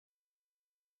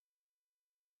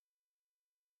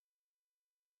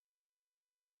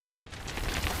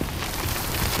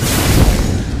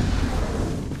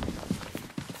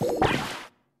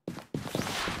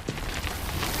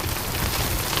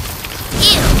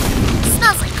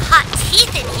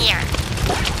teeth in here.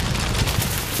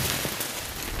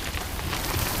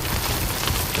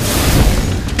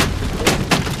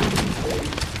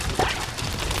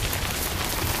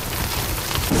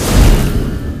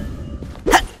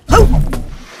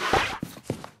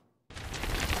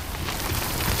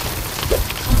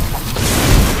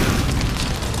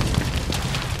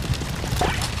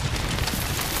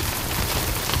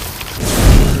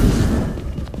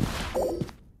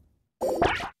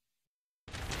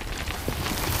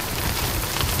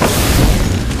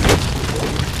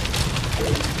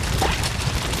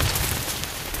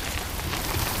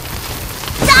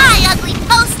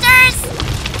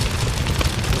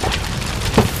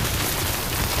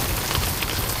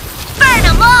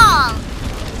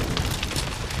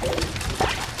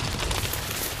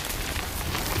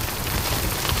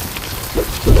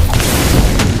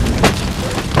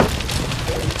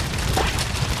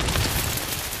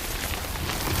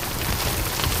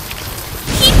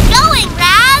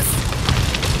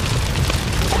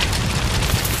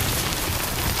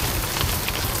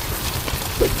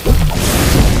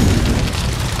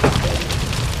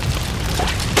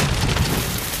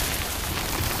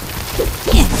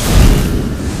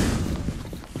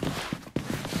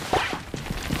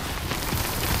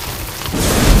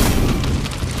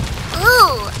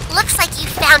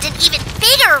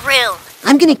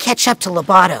 I'm gonna catch up to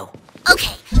Lobato.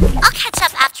 Okay, I'll catch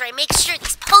up after I make sure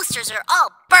these posters are all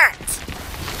burnt.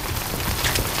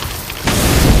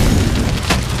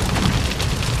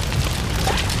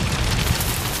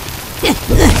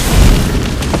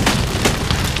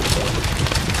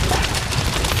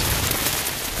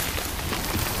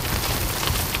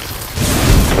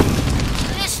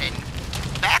 Listen,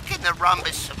 back in the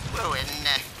Rhombus of Ruin,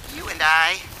 you and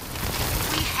I,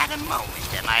 we had a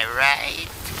moment, am I right?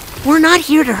 We're not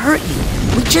here to hurt you.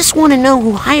 We just want to know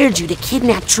who hired you to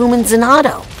kidnap Truman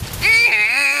Zanotto.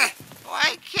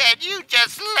 Why can't you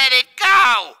just let it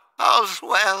go? All's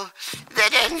well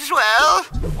that ends well,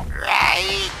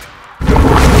 right?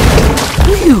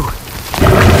 You!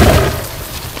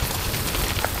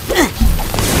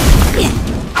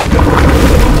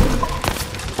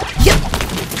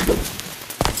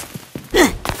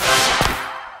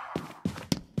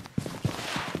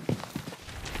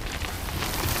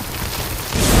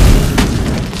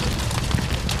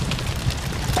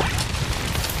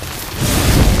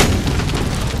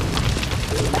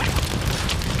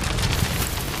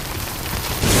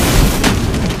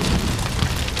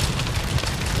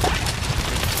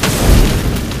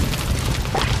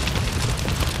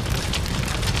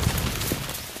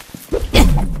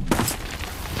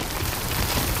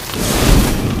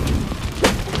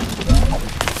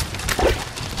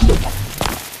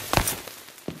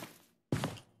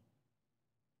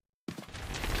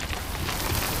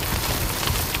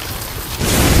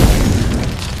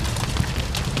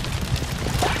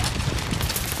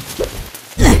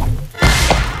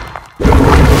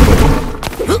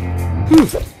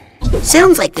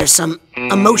 Sounds like there's some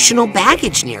emotional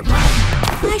baggage nearby.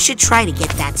 I should try to get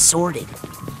that sorted.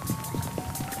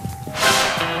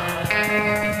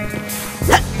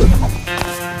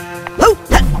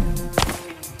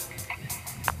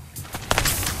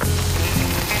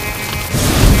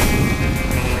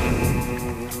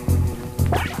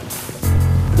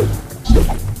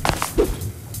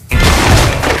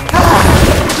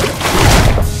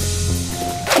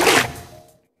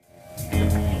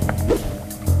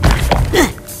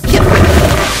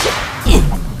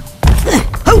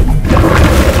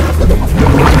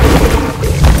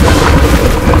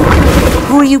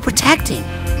 Who are you protecting?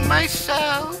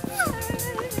 Myself.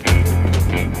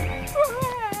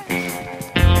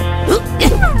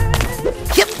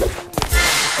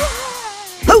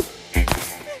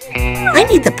 I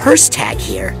need the purse tag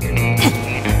here.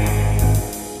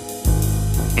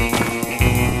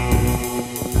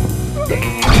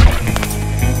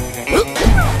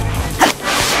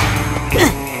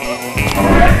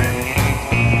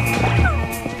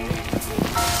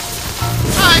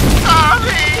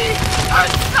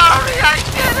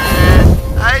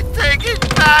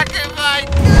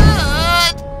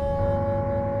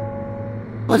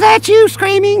 Was that you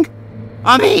screaming?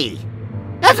 Or me?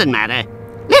 Doesn't matter.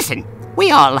 Listen,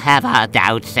 we all have our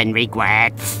doubts and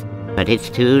regrets. But it's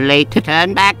too late to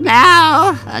turn back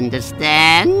now,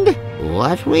 understand?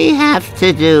 What we have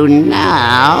to do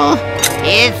now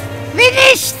is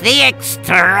finish the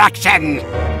extraction!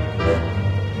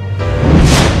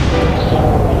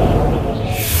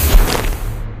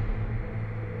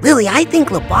 Lily, I think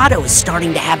Lobato is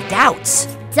starting to have doubts.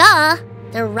 Duh!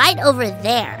 They're right over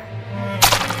there.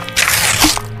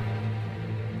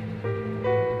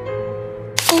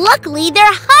 Luckily, they're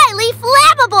highly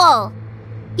flammable!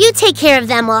 You take care of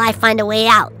them while I find a way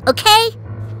out, okay?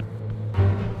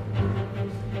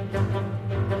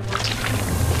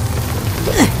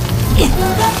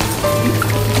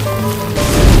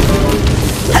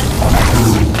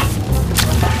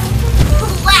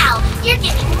 Wow, you're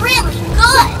getting really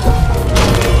good!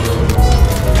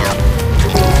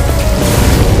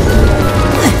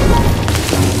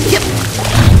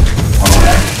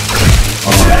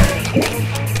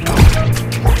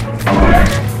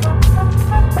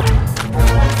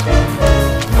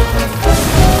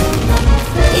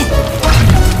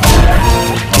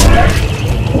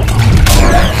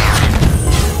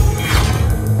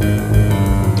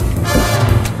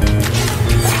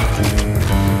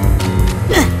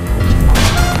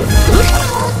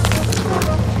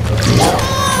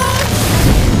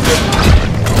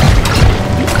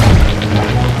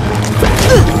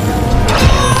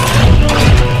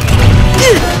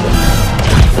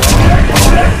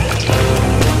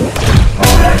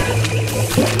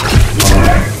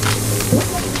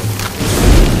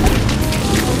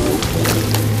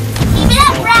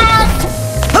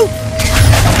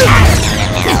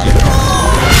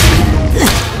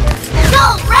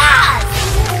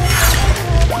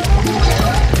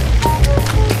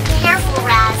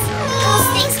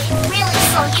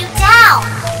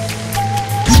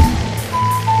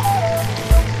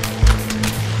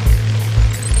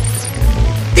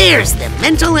 There's the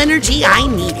mental energy I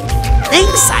needed.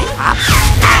 Thanks, Cypop.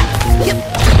 Yep.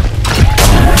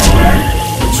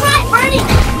 Try burning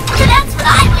them. That's what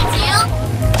I would do.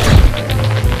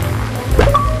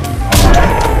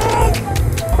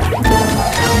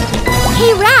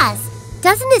 Hey, Raz.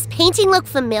 Doesn't this painting look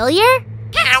familiar?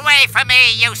 Get away from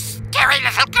me, you scary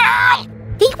little girl!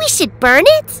 Think we should burn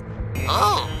it?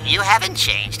 Oh, you haven't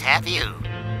changed, have you?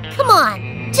 Come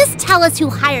on. Just tell us who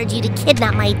hired you to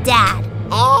kidnap my dad.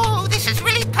 Oh, this is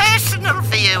really personal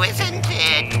for you, isn't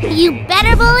it? You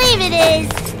better believe it is.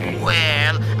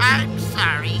 Well, I'm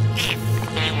sorry if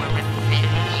you were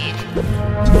offended.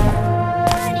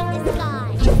 Burning this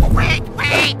guy.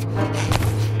 Wait!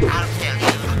 I'll tell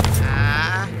you.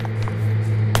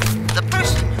 The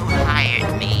person who hired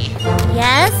me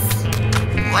Yes?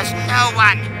 was no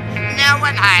one. No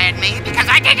one hired me because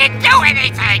I didn't do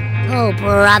anything! Oh,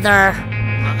 brother.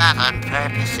 Well, not on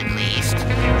purpose, at least.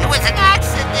 It was an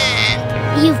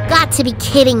accident. You've got to be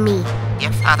kidding me.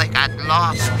 Your father got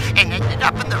lost and ended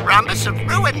up in the Rhombus of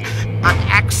Ruin on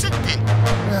accident.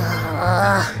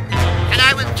 And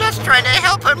I was just trying to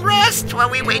help him rest while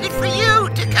we waited for you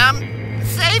to come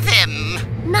save him.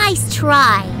 Nice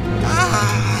try.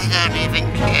 I don't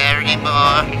even care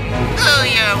anymore. Do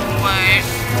your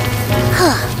worst.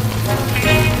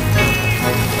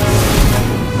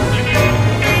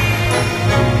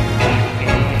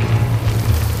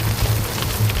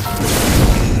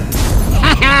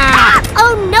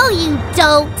 Oh, no, you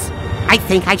don't. I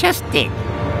think I just did.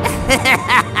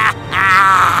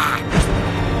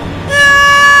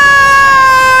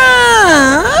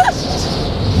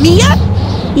 Mia?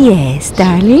 Yes,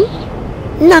 darling?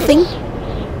 Nothing.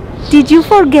 Did you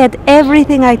forget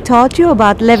everything I taught you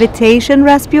about levitation,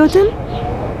 Razputin?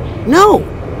 No.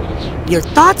 Your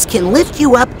thoughts can lift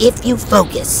you up if you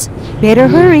focus. Better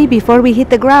hurry before we hit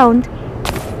the ground.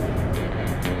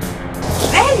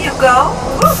 There you go!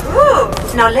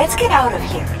 Woo-hoo! Now let's get out of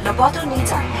here. Loboto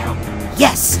needs our help.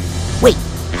 Yes. Wait,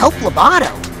 help Loboto.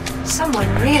 Someone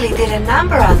really did a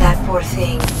number on that poor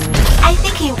thing. I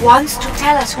think he wants to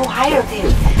tell us who hired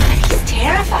him, but he's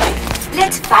terrified.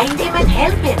 Let's find him and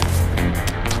help him.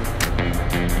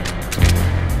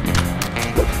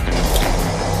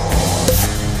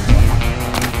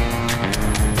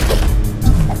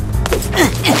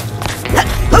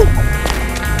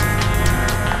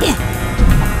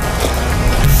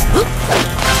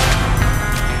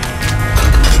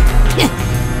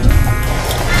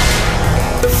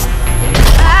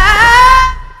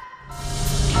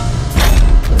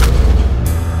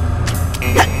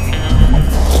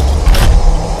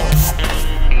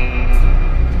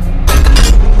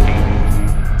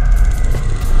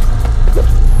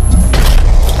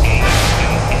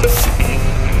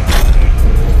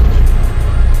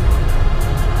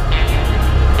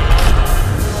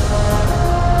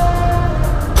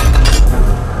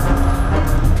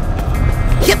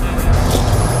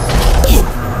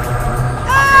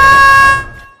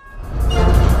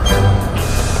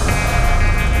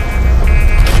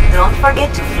 Don't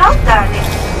forget to float, darling.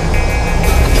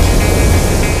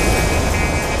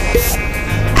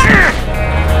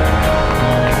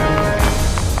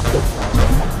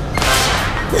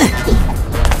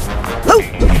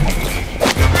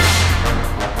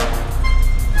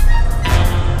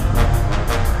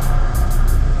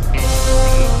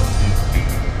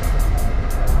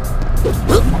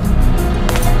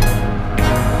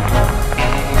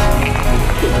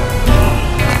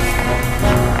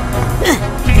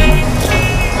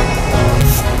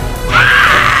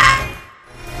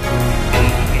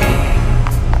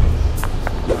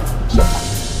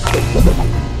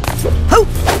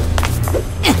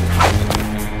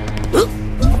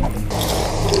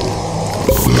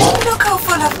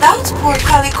 full of doubts, poor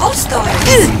Calicosto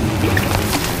is.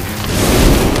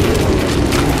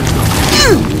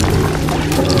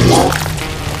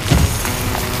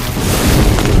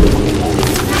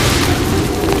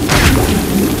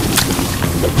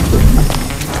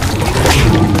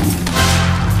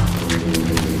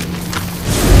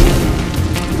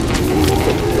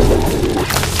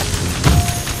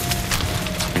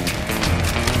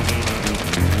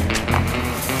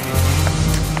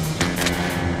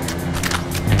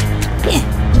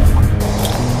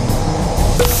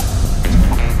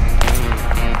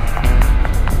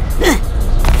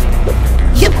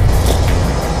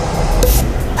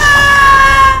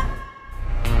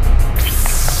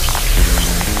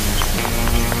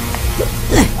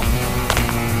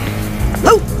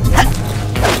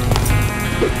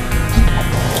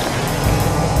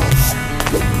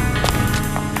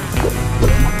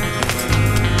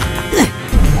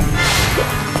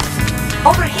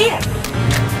 Over here.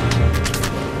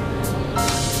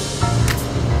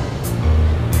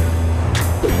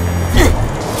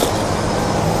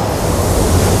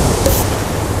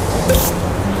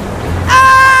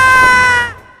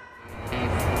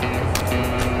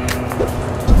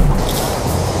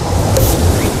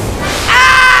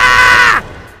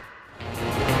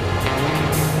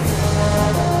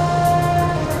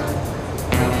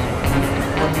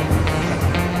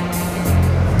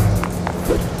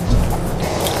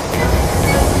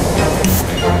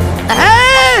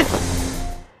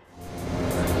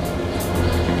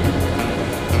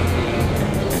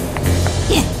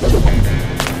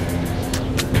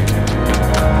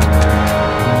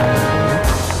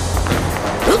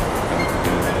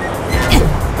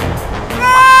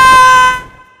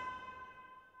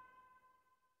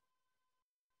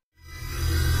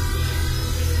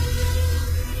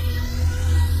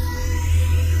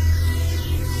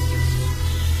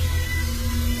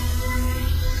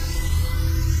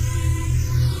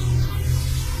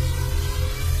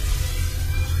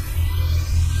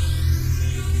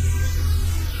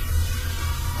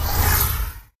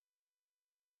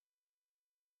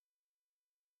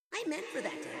 I meant for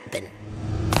that to happen.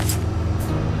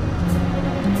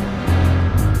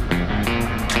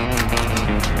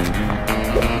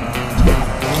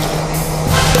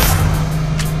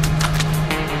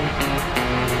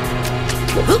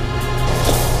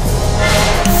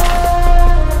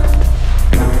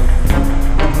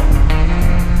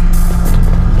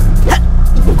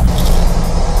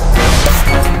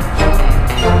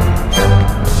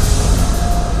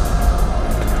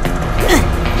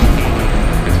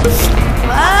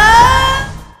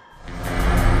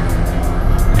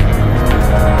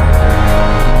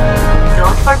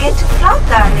 Forget to float,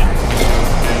 darling.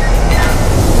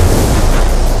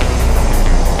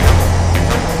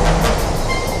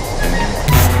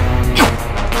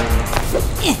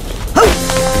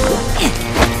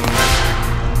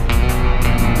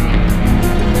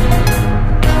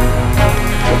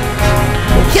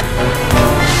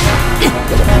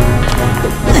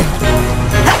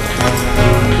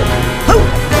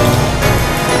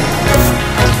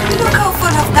 Look how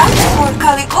full of that poor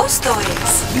Calicosto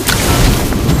is.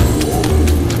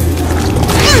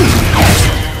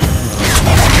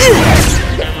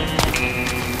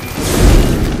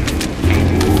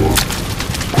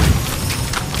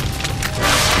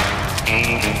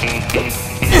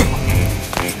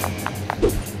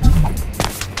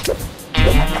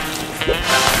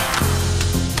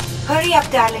 Hurry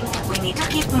up, darling. We need to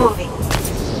keep moving.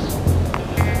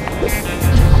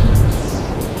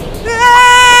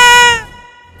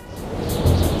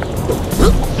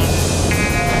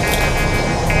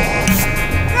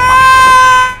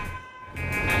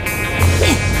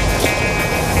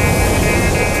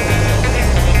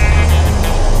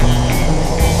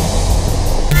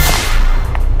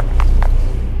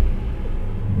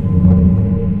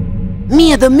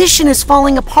 Mia, the mission is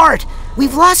falling apart.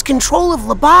 We've lost control of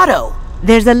Lobato.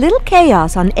 There's a little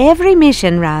chaos on every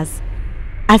mission, Raz.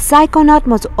 A psychonaut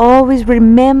must always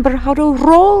remember how to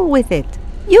roll with it.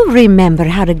 You remember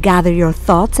how to gather your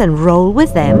thoughts and roll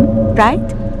with them,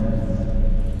 right?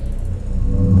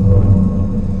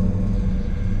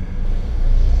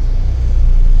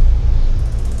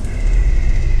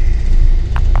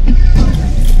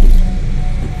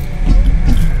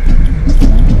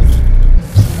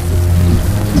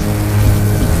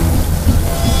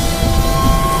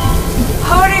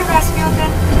 Hurry,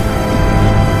 Razputin.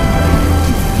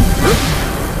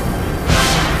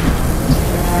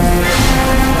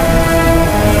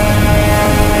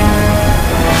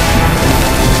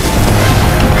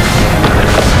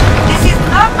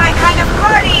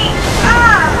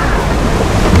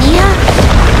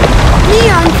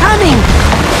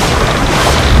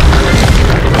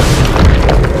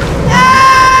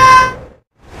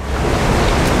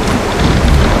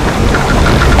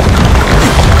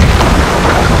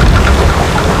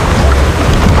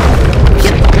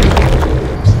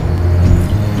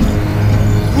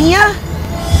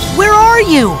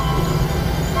 you?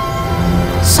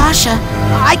 Sasha,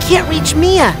 I can't reach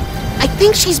Mia. I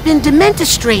think she's been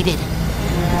dementostrated.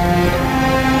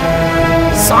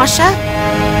 Sasha?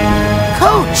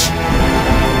 Coach?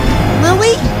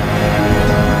 Lily?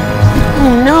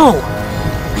 Oh no.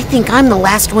 I think I'm the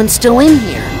last one still in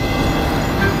here.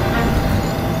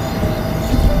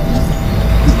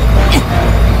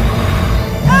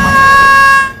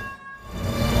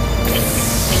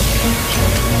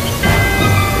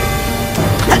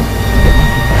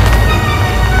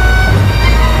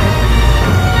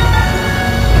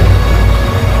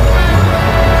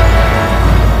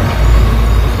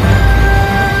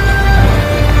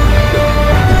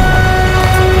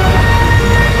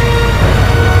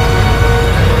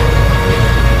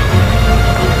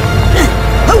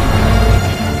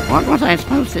 What was I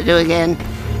supposed to do again?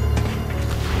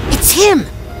 It's him!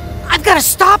 I've got to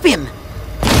stop him! No.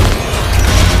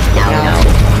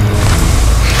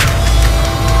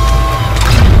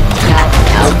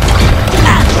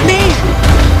 Ah, man!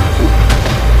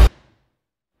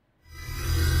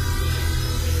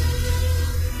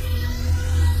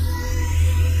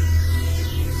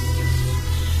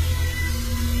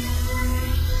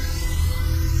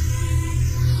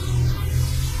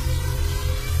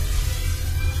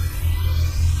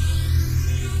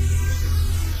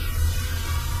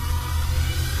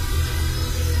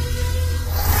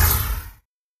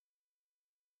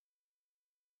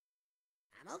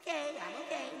 I'm okay.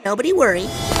 Nobody worry.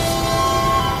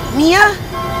 Mia?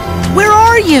 Where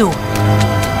are you?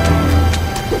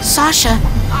 Sasha,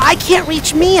 I can't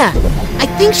reach Mia. I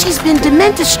think she's been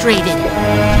dementostrated.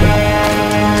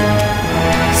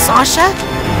 Sasha?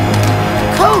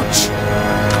 Coach?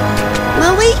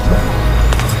 Lily?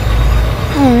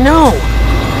 Oh no.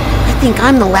 I think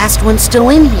I'm the last one still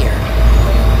in here.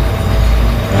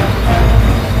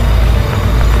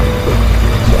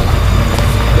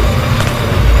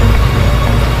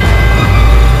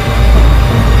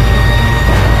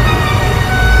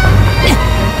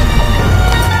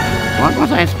 What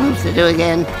was I supposed to do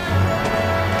again?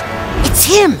 It's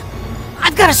him!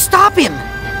 I've got to stop him!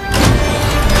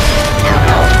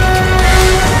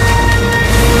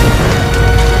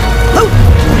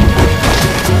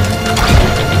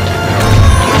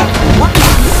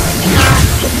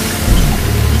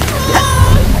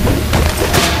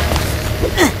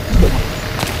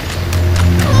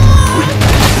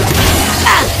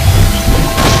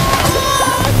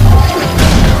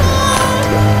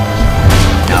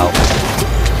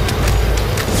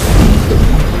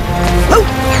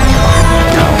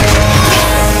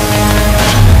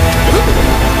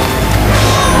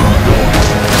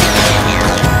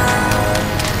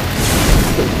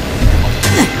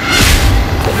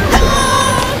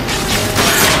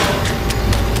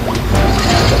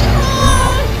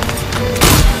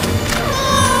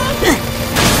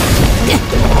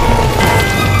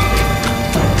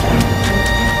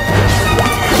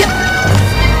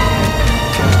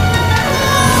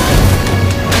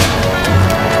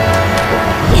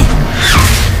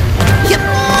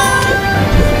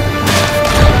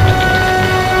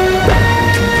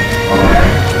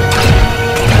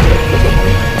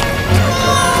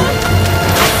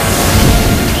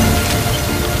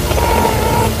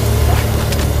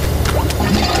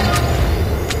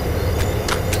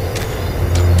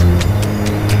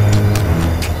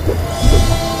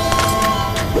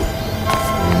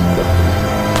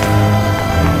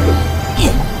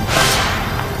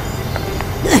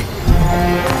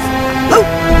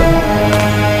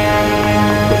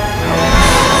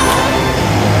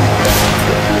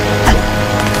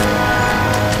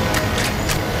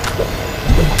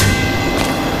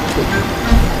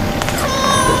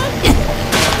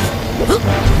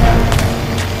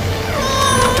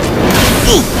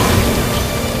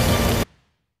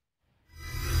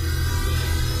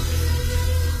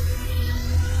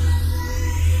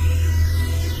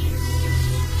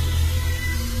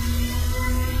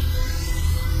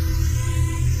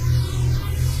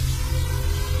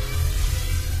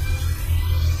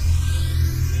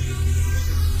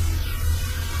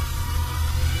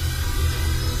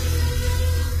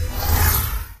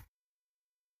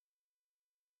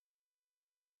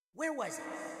 Where was it?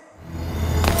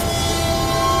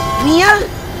 Mia?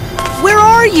 Where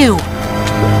are you?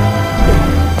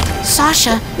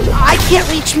 Sasha, I can't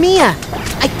reach Mia.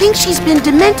 I think she's been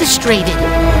dementostrated.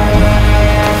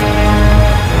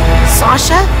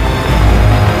 Sasha?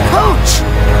 Coach?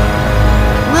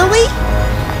 Lily?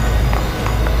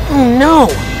 Oh no.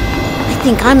 I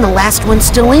think I'm the last one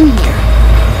still in here.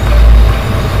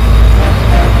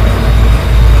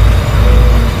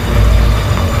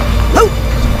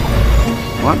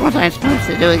 What was I supposed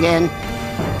to do again?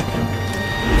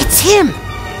 It's him!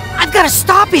 I've got to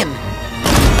stop him!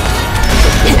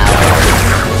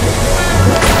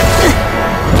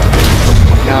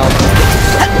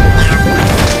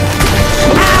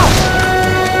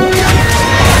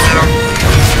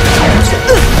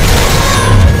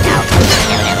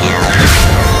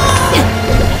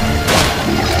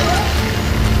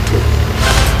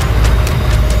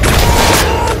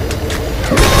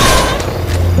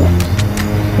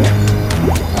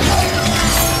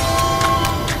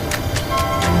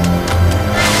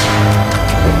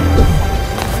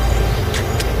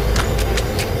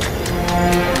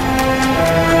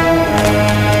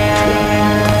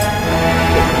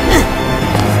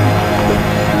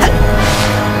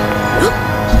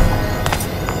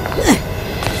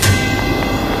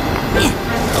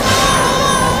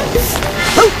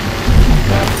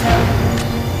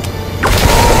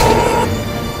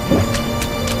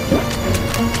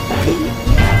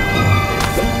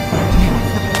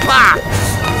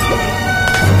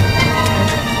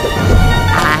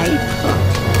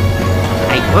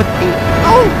 Put the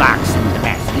old box in the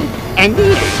basket and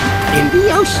the egg in the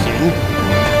ocean.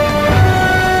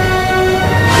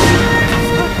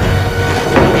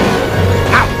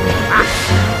 No!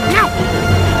 No!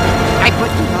 I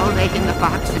put the old egg in the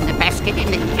box and the basket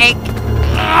in the egg.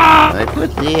 I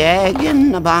put the egg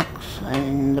in the box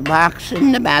and the box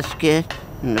in the basket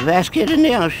and the basket in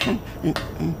the ocean.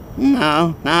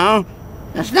 No,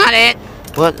 that's not it.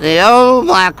 Put the old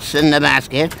box in the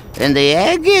basket and the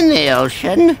egg in the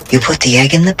ocean. You put the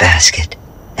egg in the basket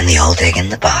and the old egg in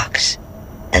the box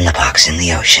and the box in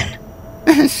the ocean.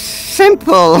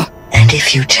 Simple. And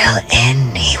if you tell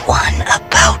anyone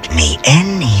about me,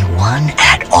 anyone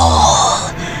at all,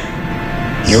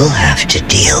 you'll have to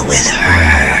deal with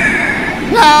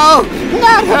her. No,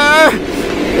 not her.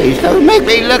 Please don't make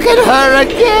me look at her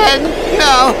again.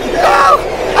 No.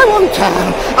 I won't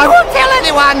tell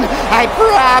anyone. I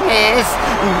promise.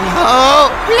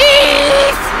 No,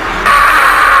 please.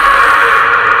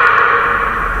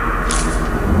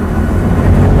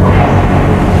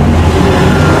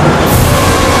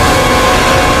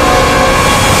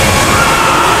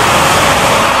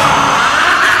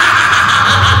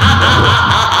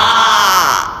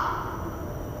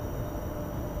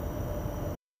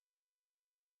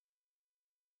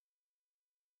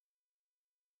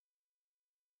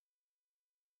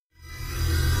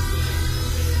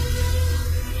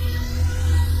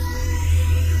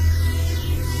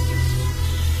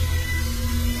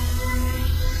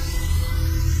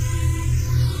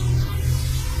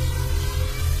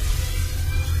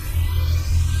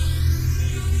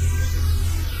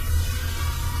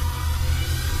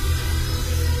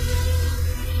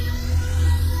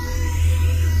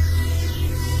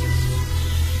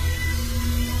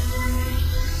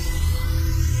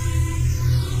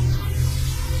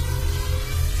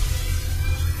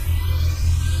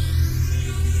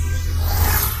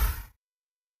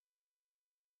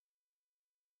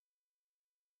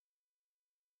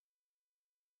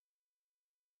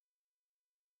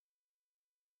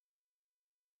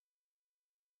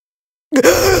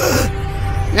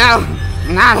 No,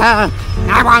 not her.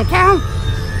 I won't tell.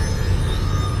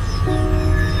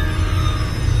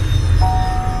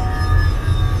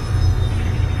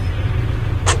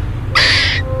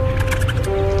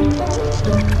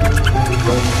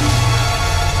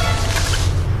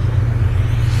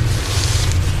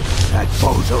 That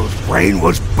bozo's brain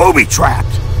was booby-trapped.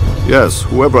 Yes,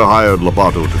 whoever hired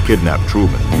Lobato to kidnap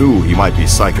Truman knew he might be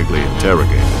psychically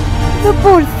interrogated. The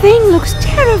poor thing looks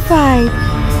terrified.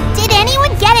 Did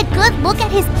anyone get a good look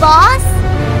at his boss?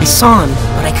 I saw him,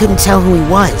 but I couldn't tell who he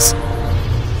was.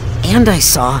 And I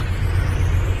saw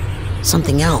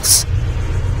something else.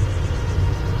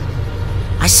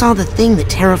 I saw the thing that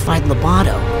terrified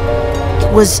Lobato.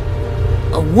 It was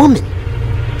a woman,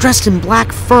 dressed in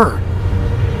black fur.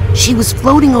 She was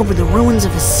floating over the ruins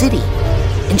of a city,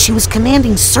 and she was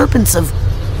commanding serpents of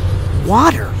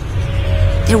water.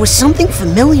 There was something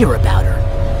familiar about her.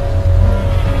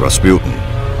 Razputin,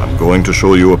 I'm going to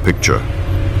show you a picture.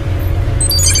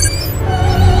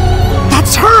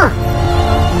 That's her!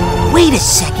 Wait a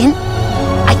second.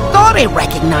 I thought I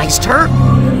recognized her.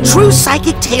 True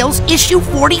Psychic Tales issue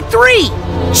 43.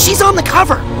 She's on the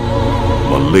cover.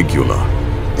 Maligula.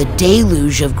 The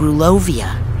Deluge of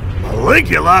Grulovia.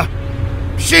 Maligula?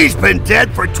 She's been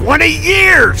dead for 20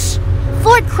 years!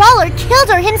 Fort Crawler killed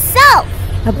her himself!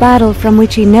 A battle from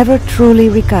which he never truly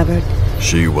recovered.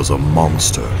 She was a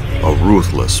monster, a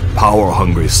ruthless,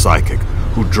 power-hungry psychic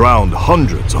who drowned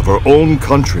hundreds of her own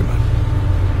countrymen.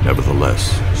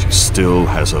 Nevertheless, she still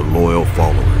has her loyal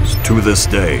followers to this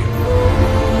day.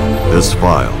 This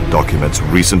file documents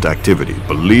recent activity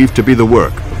believed to be the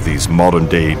work of these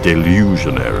modern-day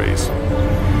delusionaries.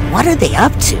 What are they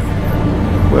up to?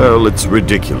 Well, it's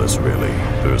ridiculous, really.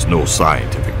 There's no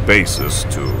scientific basis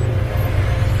to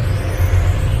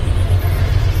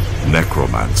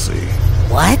necromancy.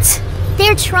 What?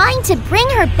 They're trying to bring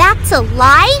her back to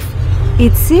life?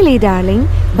 It's silly, darling,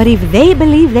 but if they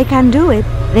believe they can do it,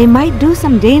 they might do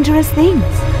some dangerous things.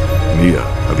 Mia,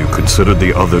 have you considered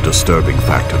the other disturbing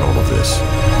fact in all of this?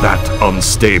 That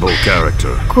unstable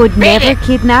character. Could never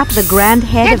kidnap the grand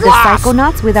head of the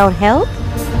Psychonauts without help?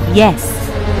 Yes.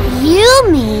 You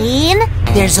mean...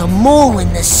 There's a mole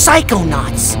in the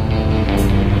Psychonauts.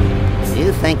 If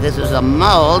you think this is a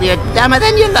mole, you're dumber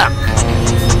than you look.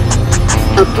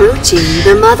 Approaching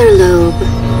the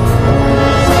Motherlobe.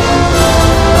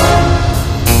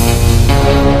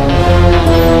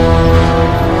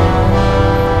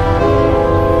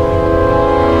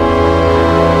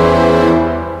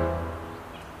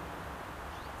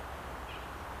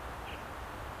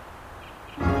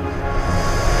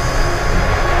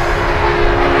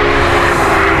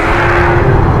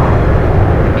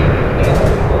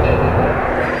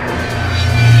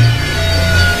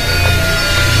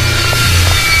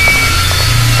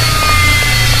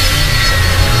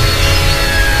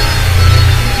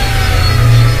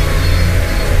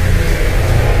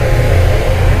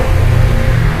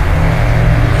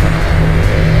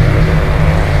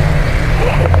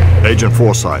 Agent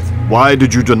Forsyth, why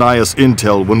did you deny us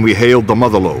intel when we hailed the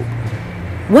Motherlobe?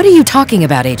 What are you talking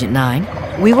about, Agent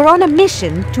 9? We were on a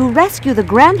mission to rescue the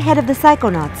grand head of the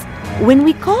Psychonauts. When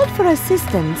we called for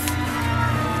assistance...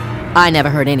 I never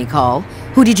heard any call.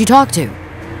 Who did you talk to?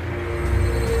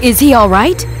 Is he all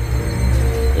right?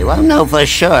 We won't know for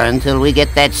sure until we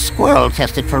get that squirrel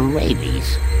tested for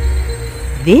rabies.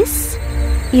 This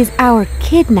is our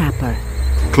kidnapper.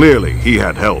 Clearly, he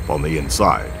had help on the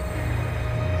inside.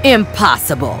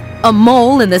 Impossible. A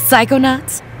mole in the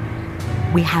Psychonauts?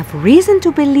 We have reason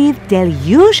to believe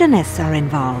delusionists are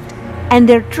involved. And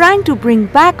they're trying to bring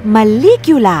back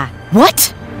Malicula.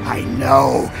 What? I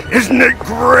know. Isn't it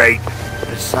great?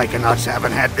 The Psychonauts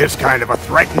haven't had this kind of a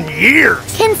threat in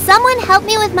years. Can someone help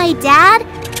me with my dad?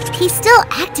 He's still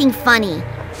acting funny.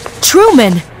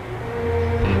 Truman!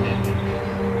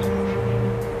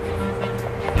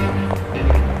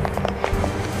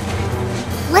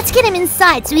 Let's get him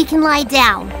inside so he can lie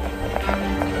down.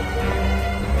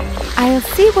 I'll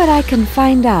see what I can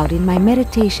find out in my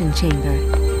meditation chamber.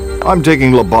 I'm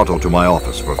taking Lobato to my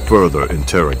office for further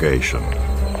interrogation.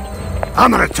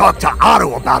 I'm gonna talk to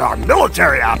Otto about our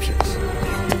military options.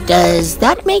 Does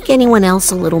that make anyone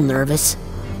else a little nervous?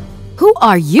 Who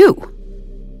are you?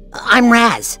 I'm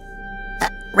Raz.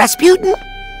 Razputin?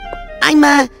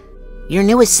 I'm, your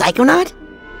newest Psychonaut?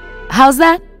 How's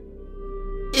that?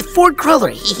 Ford Cruller,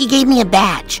 he gave me a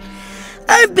badge.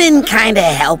 I've been kinda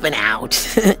helping out.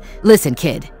 Listen,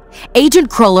 kid. Agent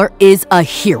Cruller is a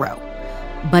hero.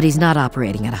 But he's not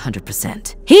operating at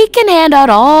 100%. He can hand out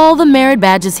all the merit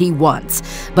badges he wants,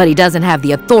 but he doesn't have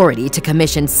the authority to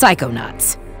commission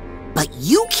Psychonauts. But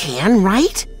you can,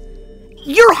 right?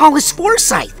 You're Hollis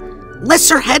Forsyth,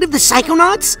 lesser head of the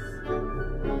Psychonauts?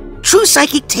 True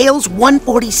Psychic Tales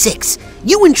 146.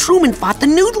 You and Truman fought the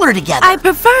Noodler together. I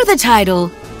prefer the title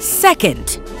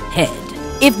Second Head.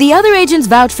 If the other agents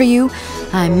vouch for you,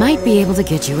 I might be able to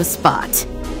get you a spot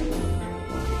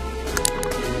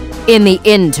in the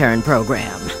intern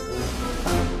program.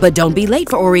 But don't be late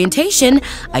for orientation.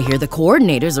 I hear the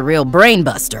coordinator's a real brain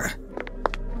buster.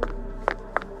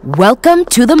 Welcome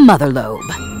to the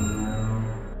Motherlobe.